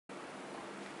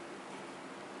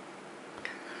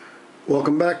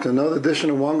Welcome back to another edition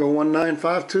of Wango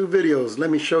 1952 videos. Let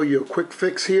me show you a quick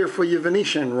fix here for your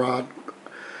Venetian rod.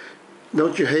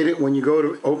 Don't you hate it when you go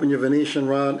to open your Venetian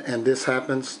rod and this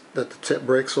happens, that the tip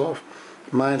breaks off?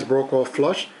 Mine's broke off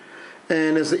flush,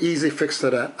 and there's an easy fix to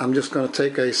that. I'm just going to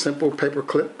take a simple paper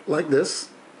clip like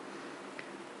this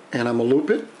and I'm going to loop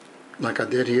it like I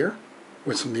did here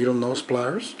with some needle nose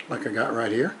pliers like I got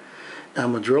right here. And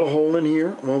I'm going to drill a hole in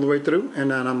here all the way through,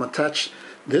 and then I'm going to attach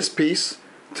this piece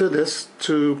to this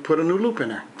to put a new loop in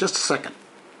there. Just a second.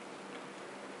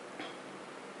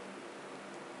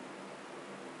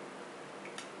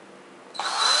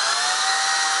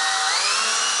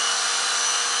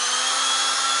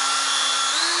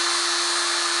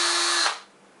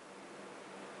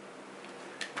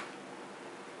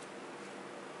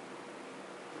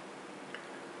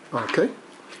 Okay,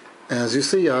 as you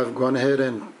see, I've gone ahead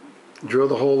and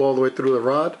drilled the hole all the way through the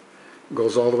rod. It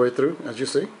goes all the way through, as you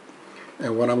see.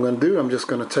 And what I'm going to do, I'm just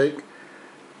going to take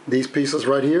these pieces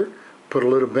right here, put a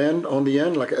little bend on the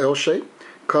end like an L shape,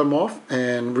 cut them off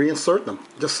and reinsert them.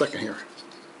 Just a second here.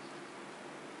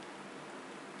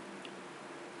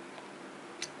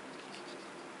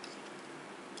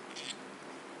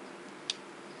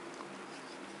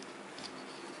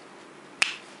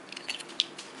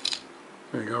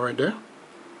 There you go, right there.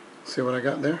 See what I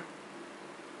got there?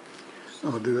 I'm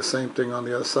going to do the same thing on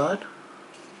the other side.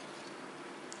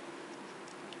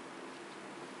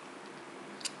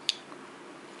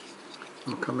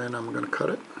 I'm going to come in, I'm going to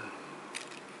cut it.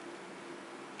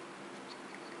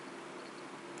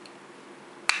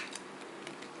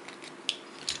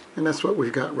 And that's what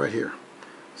we've got right here.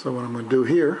 So what I'm going to do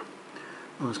here,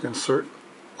 I'm just going to insert,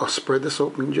 I'll spread this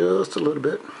open just a little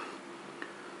bit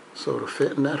so it'll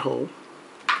fit in that hole.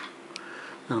 And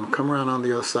I'm going to come around on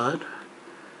the other side,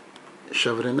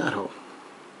 shove it in that hole.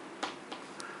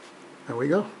 There we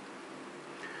go.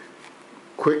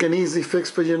 Quick and easy fix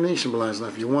for your Venetian blinds. Now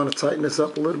if you want to tighten this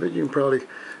up a little bit, you can probably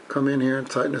come in here and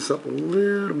tighten this up a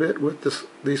little bit with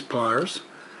these pliers.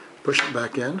 Push it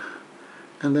back in,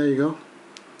 and there you go.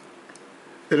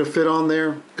 It'll fit on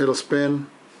there, it'll spin.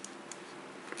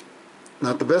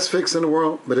 Not the best fix in the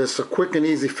world, but it's a quick and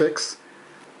easy fix.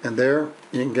 And there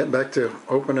you can get back to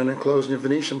opening and closing your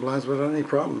Venetian blinds without any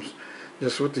problems,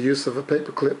 just with the use of a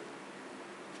paper clip.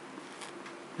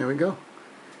 There we go.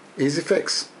 Easy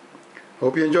fix.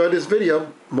 Hope you enjoyed this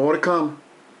video. More to come.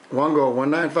 Wango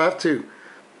 1952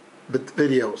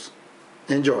 videos.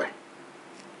 Enjoy.